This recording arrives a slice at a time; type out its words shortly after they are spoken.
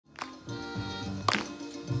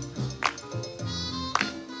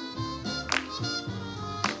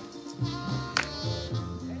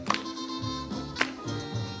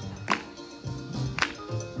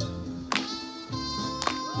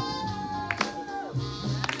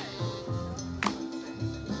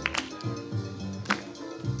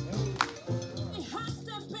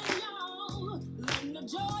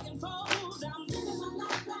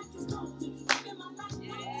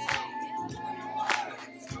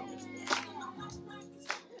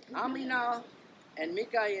Aminah and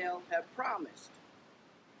Micael have promised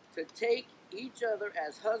to take each other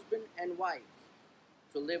as husband and wife,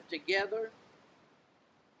 to live together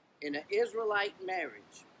in an Israelite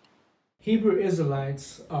marriage. Hebrew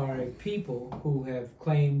Israelites are a people who have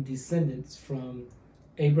claimed descendants from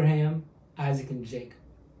Abraham, Isaac, and Jacob.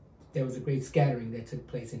 There was a great scattering that took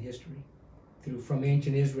place in history from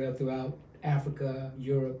ancient Israel throughout Africa,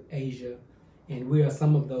 Europe, Asia, and we are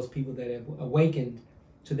some of those people that have awakened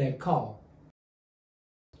to that call.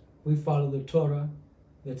 We follow the Torah,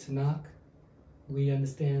 the Tanakh. We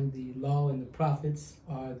understand the law and the prophets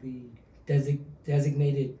are the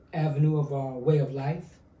designated avenue of our way of life.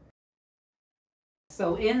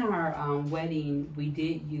 So in our wedding, we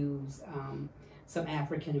did use some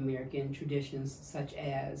African American traditions, such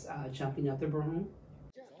as jumping up the broom.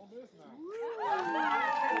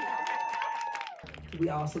 We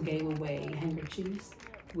also gave away handkerchiefs,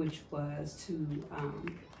 which was to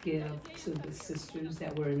give to the sisters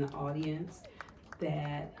that were in the audience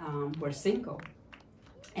that were single,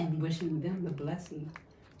 and wishing them the blessing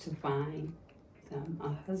to find them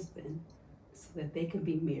a husband so that they could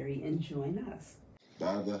be married and join us.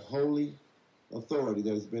 By the holy authority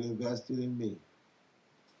that has been invested in me,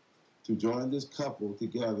 to join this couple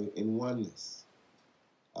together in oneness,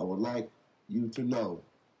 I would like you to know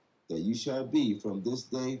that you shall be from this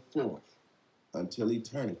day forth until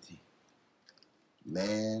eternity,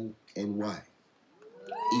 man and wife,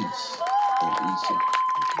 each and each other.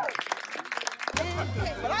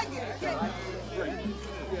 But I get it.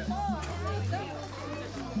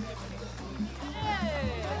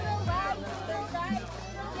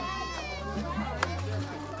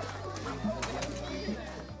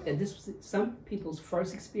 And this was some people's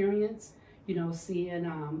first experience, you know, seeing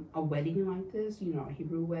a wedding like this, you know, a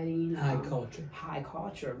Hebrew wedding. High culture. High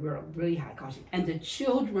culture, really high culture. And the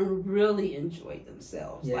children really enjoyed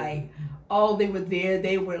themselves. Yeah. Like, oh, they were there,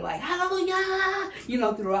 they were like, hallelujah, you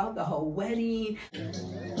know, throughout the whole wedding. They're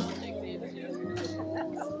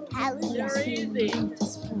easy. You've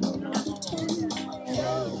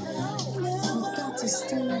got to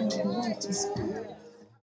stay on the right to speak.